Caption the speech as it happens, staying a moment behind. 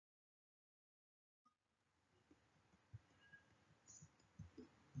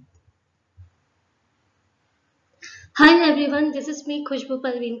Hi everyone, this is me Khushbu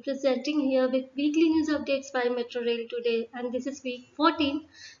Parveen presenting here with weekly news updates by Metro Rail today, and this is week 14.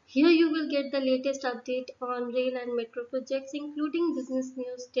 Here you will get the latest update on rail and metro projects including business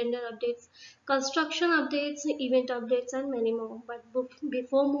news, tender updates, construction updates, event updates and many more. But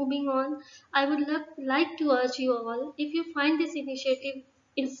before moving on, I would like to urge you all, if you find this initiative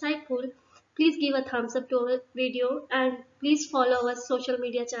insightful, please give a thumbs up to our video and please follow our social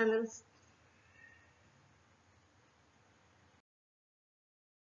media channels.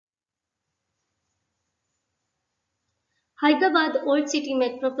 Hyderabad Old City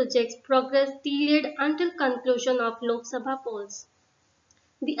Metro project's progress delayed until conclusion of Lok Sabha polls.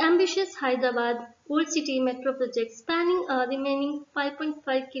 The ambitious Hyderabad Old City Metro project spanning a remaining 5.5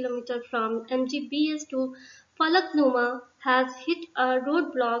 km from MGBS to Falaknuma has hit a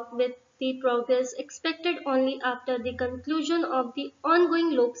roadblock with the progress expected only after the conclusion of the ongoing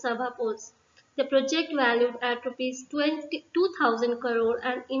Lok Sabha polls. The project, valued at Rs 22,000 crore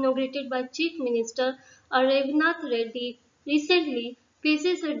and inaugurated by Chief Minister Ravinath Reddy recently,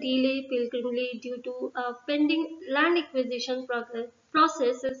 faces a delay primarily due to a pending land acquisition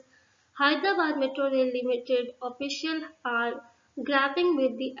processes. Hyderabad Metro Rail Limited officials are grappling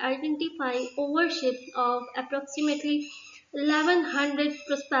with the identifying ownership of approximately 1,100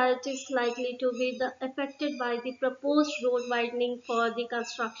 properties likely to be affected by the proposed road widening for the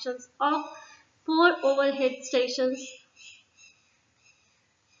constructions of four overhead stations.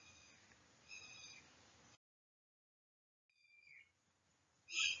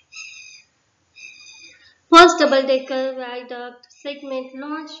 First double-decker Viaduct segment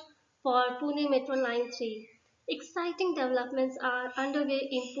launched for Pune Metro Line 3. Exciting developments are underway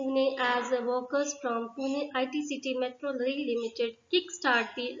in Pune as the workers from Pune IT City Metro Rail Limited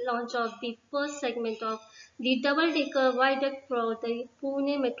kickstart the launch of the first segment of the double-decker viaduct for the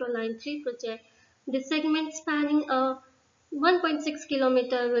Pune Metro Line 3 project. The segment, spanning a 1.6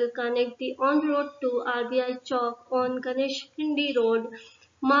 km, will connect the on-road to RBI Chowk on Ganesh Hindi Road,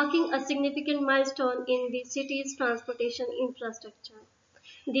 marking a significant milestone in the city's transportation infrastructure.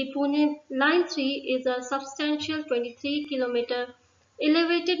 The Pune Line 3 is a substantial 23-kilometer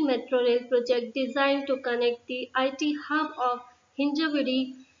elevated metro rail project designed to connect the IT hub of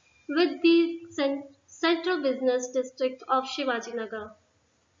Hinjawadi with the central business district of Shivajinagar.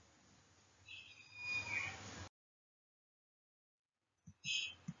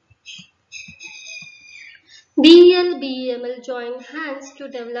 BEML joined hands to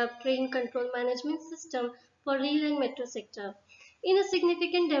develop train control management system for rail and metro sector. In a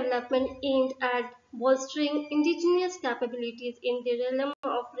significant development aimed at bolstering indigenous capabilities in the realm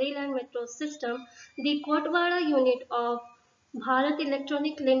of rail and metro system, the Kotwara unit of Bharat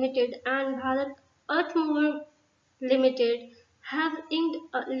Electronic Limited and Bharat Earthmover Limited have inked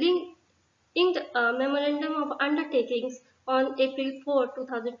a memorandum of undertakings on April 4,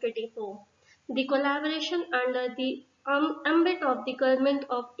 2024. The collaboration under the ambit of the Government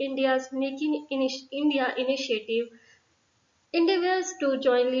of India's India initiative endeavors to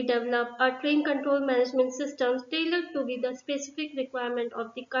jointly develop a train control management system tailored to be the specific requirement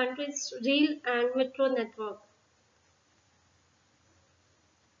of the country's rail and metro network.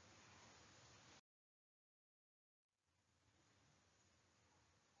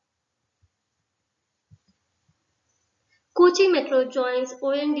 Kochi Metro joins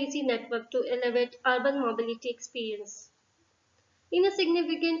ONDC Network to elevate urban mobility experience. In a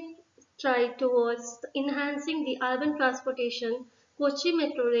significant stride towards enhancing the urban transportation, Kochi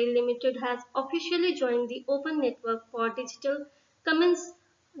Metro Rail Limited has officially joined the Open Network for Digital Commons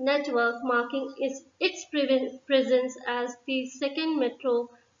Network, marking its presence as the second metro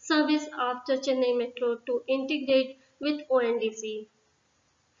service after Chennai Metro to integrate with ONDC.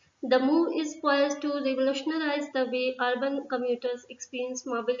 The move is poised to revolutionize the way urban commuters experience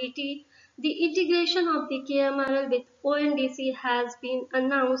mobility. The integration of the KMRL with ONDC has been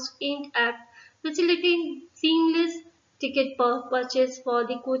announced, aimed at facilitating seamless ticket purchase for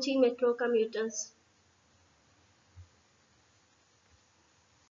the Kochi Metro commuters.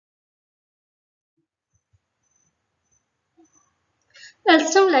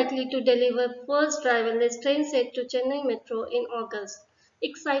 Alstom likely to deliver first driverless train set to Chennai Metro in August.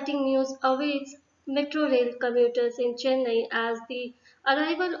 Exciting news awaits Metro Rail commuters in Chennai as the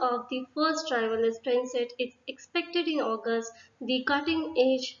arrival of the first driverless train set is expected in August. The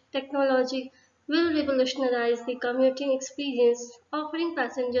cutting-edge technology will revolutionize the commuting experience, offering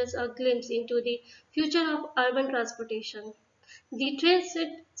passengers a glimpse into the future of urban transportation. The train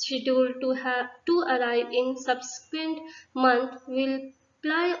set scheduled to arrive in subsequent month will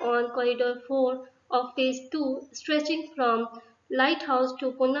ply on Corridor 4 of Phase 2, stretching from Lighthouse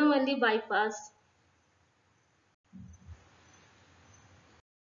to Punamalli Bypass.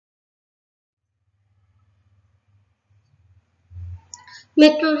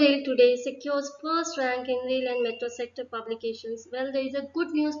 Metro Rail today secures first rank in rail and metro sector publications. Well, there is a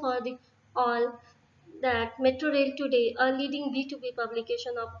good news for the all that Metro Rail Today, a leading B2B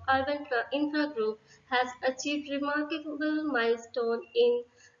publication of Urban Infra Group, has achieved remarkable milestone in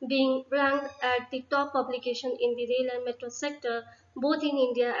being ranked at the top publication in the rail and metro sector, both in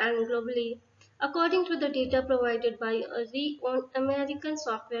India and globally. According to the data provided by a renowned American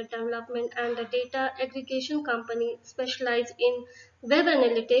software development and a data aggregation company specialized in web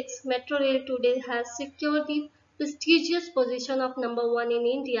analytics, Metro Rail today has secured the prestigious position of number one in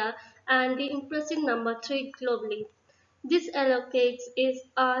India and the impressive number three globally. This allocates is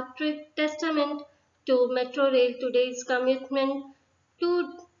a testament to Metro Rail today's commitment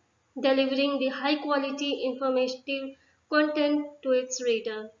to delivering the high quality informative content to its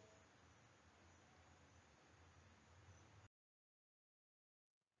reader.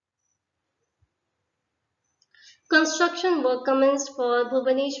 Construction work commenced for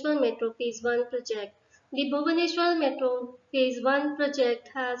Bhubaneswar Metro Phase 1 project. The Bhubaneswar Metro Phase 1 project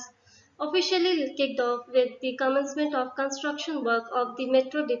has officially kicked off with the commencement of construction work of the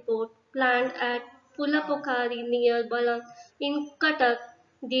metro depot planned at Pulapokhari near Balang in Cuttack.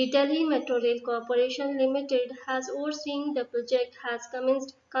 The Delhi Metro Rail Corporation Limited has overseen the project has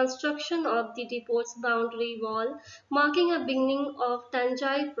commenced construction of the depot's boundary wall, marking a beginning of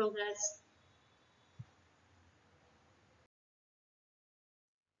tangible progress.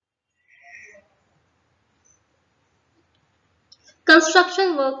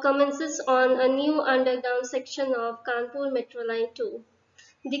 Construction work commences on a new underground section of Kanpur Metro Line 2.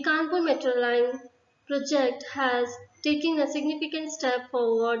 The Kanpur Metro Line project has taken a significant step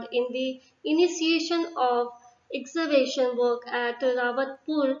forward in the initiation of excavation work at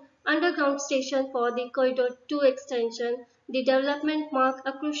Rawatpur underground station for the Corridor 2 extension. The development marks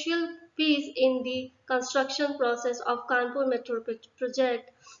a crucial phase in the construction process of Kanpur Metro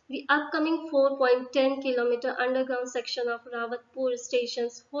project. The upcoming 4.10 km underground section of Rawatpur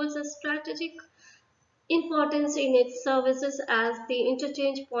stations holds a strategic importance in its services as the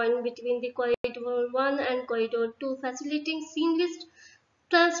interchange point between the Corridor 1 and Corridor 2, facilitating seamless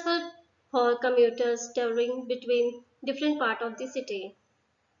transfer for commuters traveling between different parts of the city.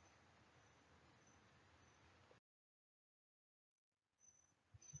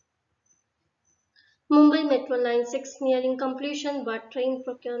 Mumbai Metro Line 6 nearing completion but train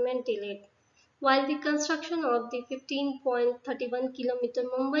procurement delayed. While the construction of the 15.31 km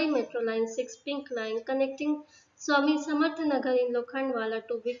Mumbai Metro Line 6 Pink Line connecting Swami Samarthanagar in Lokhandwala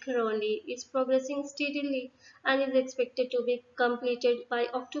to Vikhroli is progressing steadily and is expected to be completed by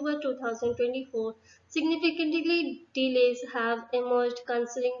October 2024, significantly delays have emerged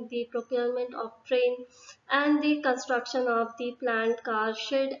concerning the procurement of train and the construction of the planned car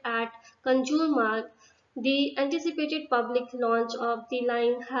shed at Kanjur Marg. The anticipated public launch of the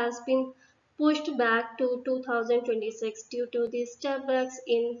line has been pushed back to 2026 due to the setbacks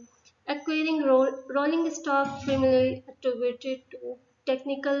in acquiring rolling stock primarily attributed to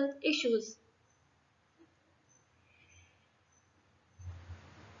technical issues.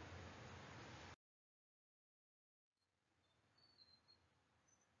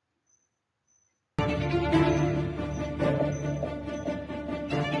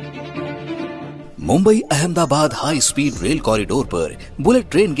 Mumbai Ahmedabad high speed rail corridor पर bullet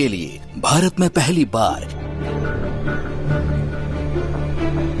train के लिए भारत में पहली बार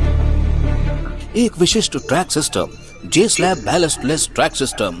एक विशिष्ट track system जे slab बैलेस्टलेस track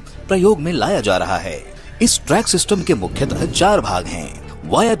system प्रयोग में लाया जा रहा है। इस ट्रैक सिस्टम के मुख्यतः 4 भाग हैं।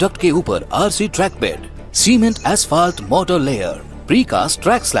 वायाडक्ट के ऊपर RC track bed, cement asphalt motor layer, precast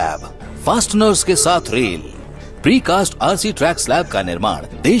track slab, fasteners के साथ rail. Precast RC track slab का निर्माण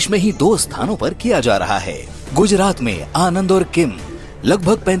देश में ही 2 स्थानों पर किया जा रहा है। गुजरात में आनंद और किम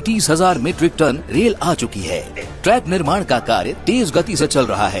लगभग 35,000 मीट्रिक टन रेल आ चुकी है। ट्रैक निर्माण का कार्य तेज गति से चल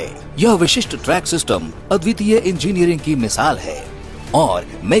रहा है। यह विशिष्ट ट्रैक सिस्टम अद्वितीय इंजीनियरिंग की मिसाल है और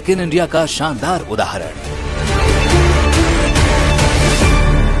मेक इन इंडिया का शानदार उदाहरण।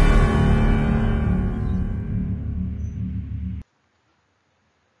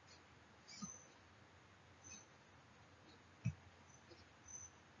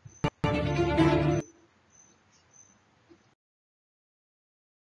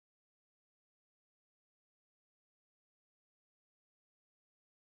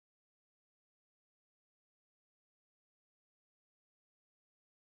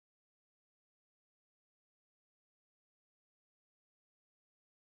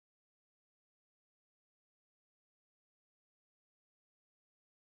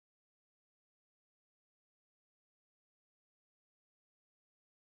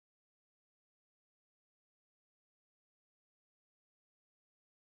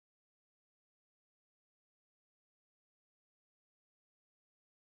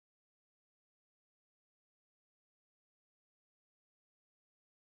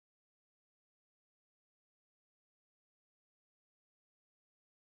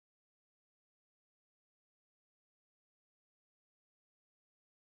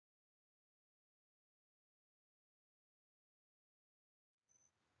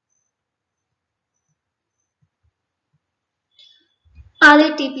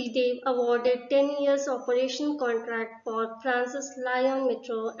 RATP Dev awarded 10 years operation contract for France's Lyon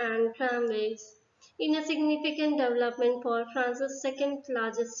Metro and tramways. In a significant development for France's second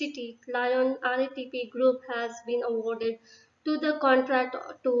largest city, Lyon RATP Group has been awarded to the contract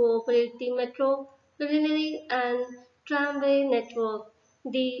to operate the metro, railway and tramway network.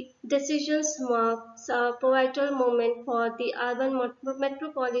 The decisions marks a pivotal moment for the urban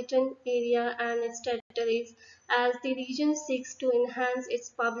metropolitan area and its territories as the region seeks to enhance its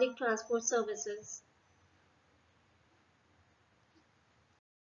public transport services.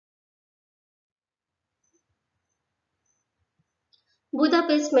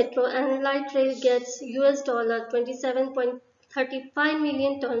 Budapest Metro and Light Rail gets $27.35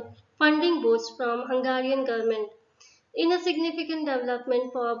 million funding boost from Hungarian government. In a significant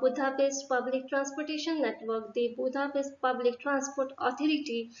development for Budapest Public Transportation Network, the Budapest Public Transport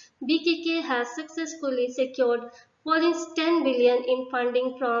Authority (BKK) has successfully secured Poland's 10 billion in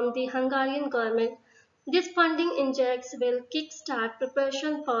funding from the Hungarian government. This funding injects will kick-start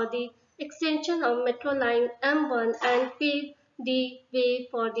preparation for the extension of Metro Line M1 and pave the way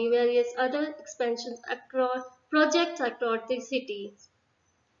for the various other expansion across projects across the city.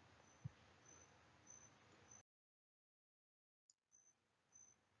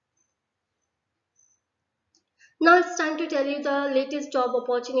 Now it's time to tell you the latest job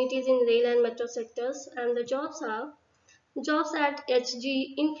opportunities in rail and metro sectors, and the jobs are jobs at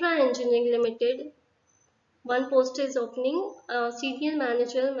HG Infra Engineering Limited. One post is opening, senior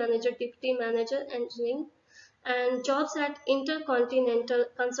manager, manager, deputy manager, engineering, and jobs at Intercontinental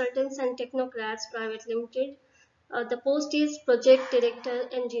Consultants and Technocrats Private Limited. The post is project director,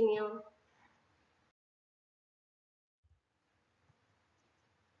 engineer.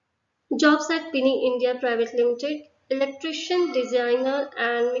 Jobs at Pini India Private Limited, electrician, designer,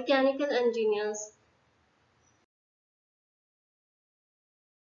 and mechanical engineers.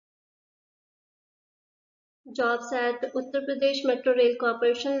 Jobs at Uttar Pradesh Metro Rail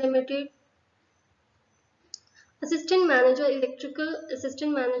Corporation Limited, Assistant Manager Electrical,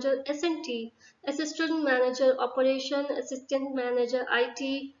 Assistant Manager S&T, Assistant Manager Operation, Assistant Manager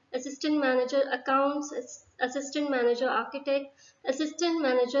IT, Assistant Manager Accounts, Assistant Manager Architect, Assistant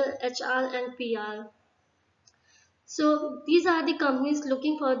Manager HR and PR. So these are the companies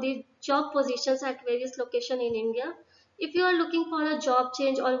looking for the job positions at various locations in India. If you are looking for a job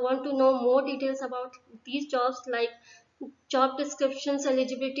change or want to know more details about these jobs like job descriptions,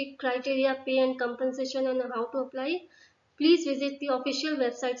 eligibility criteria, pay and compensation and how to apply, please visit the official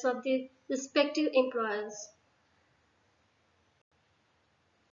websites of the respective employers.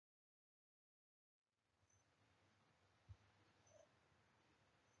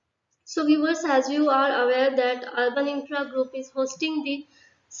 So viewers, as you are aware that Urban Infra Group is hosting the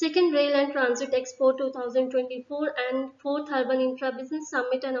second Rail and Transit Expo 2024 and fourth Urban Infra Business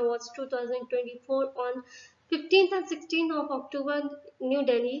Summit and Awards 2024 on 15th and 16th of October, New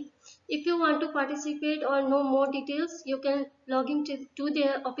Delhi. If you want to participate or know more details, you can log into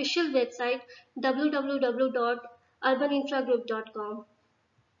their official website www.urbaninfragroup.com.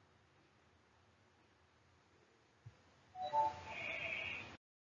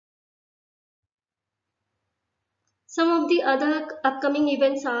 Some of the other upcoming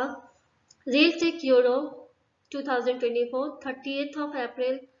events are RailTech Euro 2024, 30th of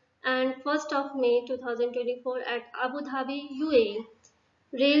April and 1st of May 2024 at Abu Dhabi, UAE.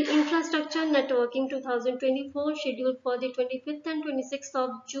 Rail Infrastructure Networking 2024 scheduled for the 25th and 26th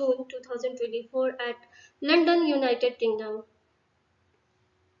of June 2024 at London, United Kingdom.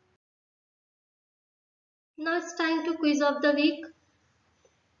 Now it's time to quiz of the week.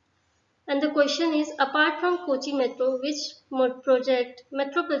 And the question is, apart from Kochi Metro, which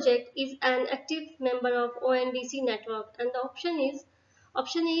metro project is an active member of ONDC Network? And the option is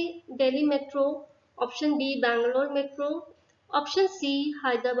option A, Delhi Metro, option B, Bangalore Metro, option C,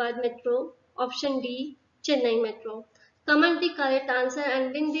 Hyderabad Metro, option D, Chennai Metro. Comment the correct answer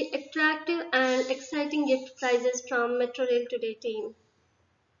and win the attractive and exciting gift prizes from Metro Rail Today team.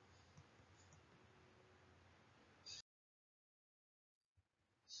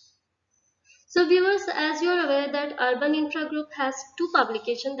 So viewers, as you are aware that Urban Infra Group has two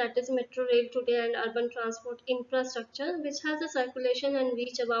publications, that is Metro Rail Today and Urban Transport Infrastructure, which has a circulation and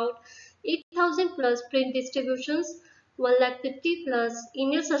reach about 8,000 plus print distributions, 150 plus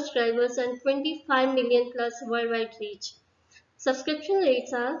email subscribers and 25 million plus worldwide reach. Subscription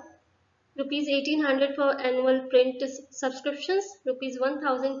rates are Rupees 1800 for annual print subscriptions, Rupees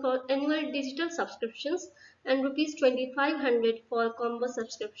 1000 for annual digital subscriptions, and Rupees 2500 for combo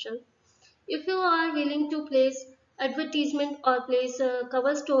subscription. If you are willing to place advertisement or place a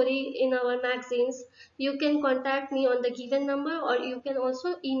cover story in our magazines, you can contact me on the given number, or you can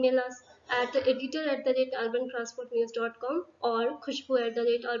also email us at editor@urbantransportnews.com or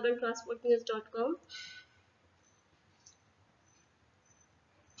khushbu@urbantransportnews.com.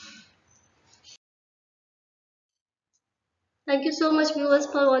 Thank you so much viewers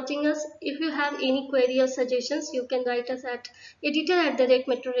for watching us. If you have any query or suggestions, you can write us at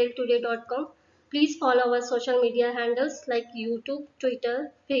editor@metrorailtoday.com. Please follow our social media handles like YouTube,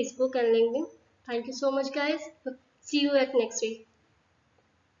 Twitter, Facebook and LinkedIn. Thank you so much guys. See you at next week.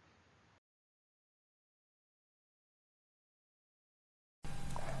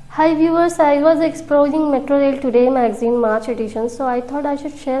 Hi viewers, I was exploring Metro Rail Today magazine March edition, so I thought I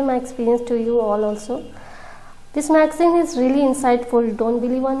should share my experience to you all also. This magazine is really insightful. Don't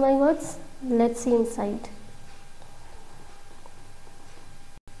believe on my words? Let's see inside.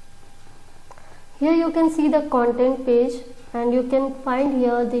 Here you can see the content page, and you can find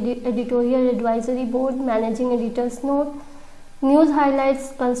here the editorial advisory board, managing editor's note, news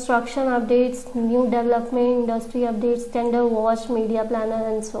highlights, construction updates, new development, industry updates, tender watch, media planner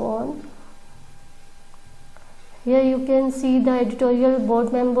and so on. Here you can see the editorial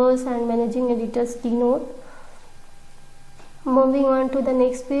board members and managing editor's keynote. Moving on to the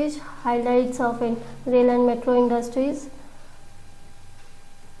next page, highlights of rail and metro industries.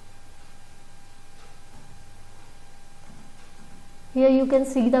 Here you can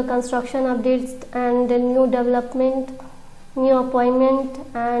see the construction updates and the new development, new appointment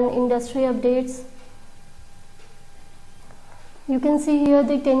and industry updates. You can see here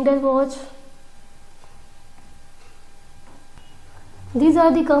the tender watch. These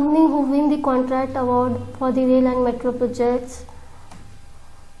are the companies who win the contract award for the rail and metro projects.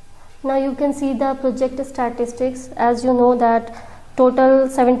 Now you can see the project statistics. As you know that total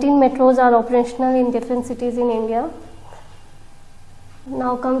 17 metros are operational in different cities in India.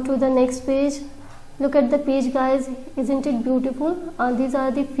 Now come to the next page. Look at the page guys, isn't it beautiful? These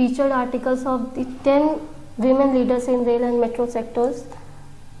are the featured articles of the 10 women leaders in rail and metro sectors.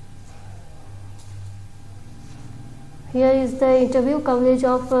 Here is the interview coverage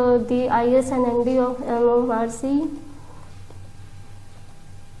of the IS and MD of MMRC.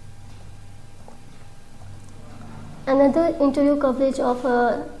 Another interview coverage of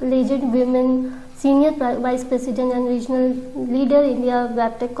legend women, Senior Vice President and Regional Leader India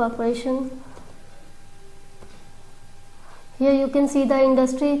Viaduct Corporation. Here you can see the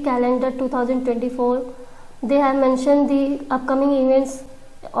industry calendar 2024. They have mentioned the upcoming events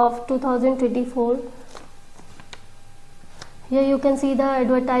of 2024. Here you can see the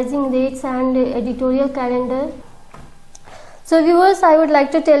advertising rates and editorial calendar. So viewers, I would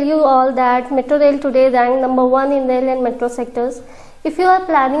like to tell you all that Metro Rail today ranked number 1 in rail and metro sectors. If you are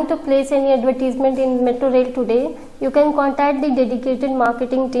planning to place any advertisement in Metro Rail today, you can contact the dedicated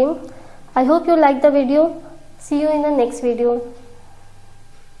marketing team. I hope you like the video. See you in the next video.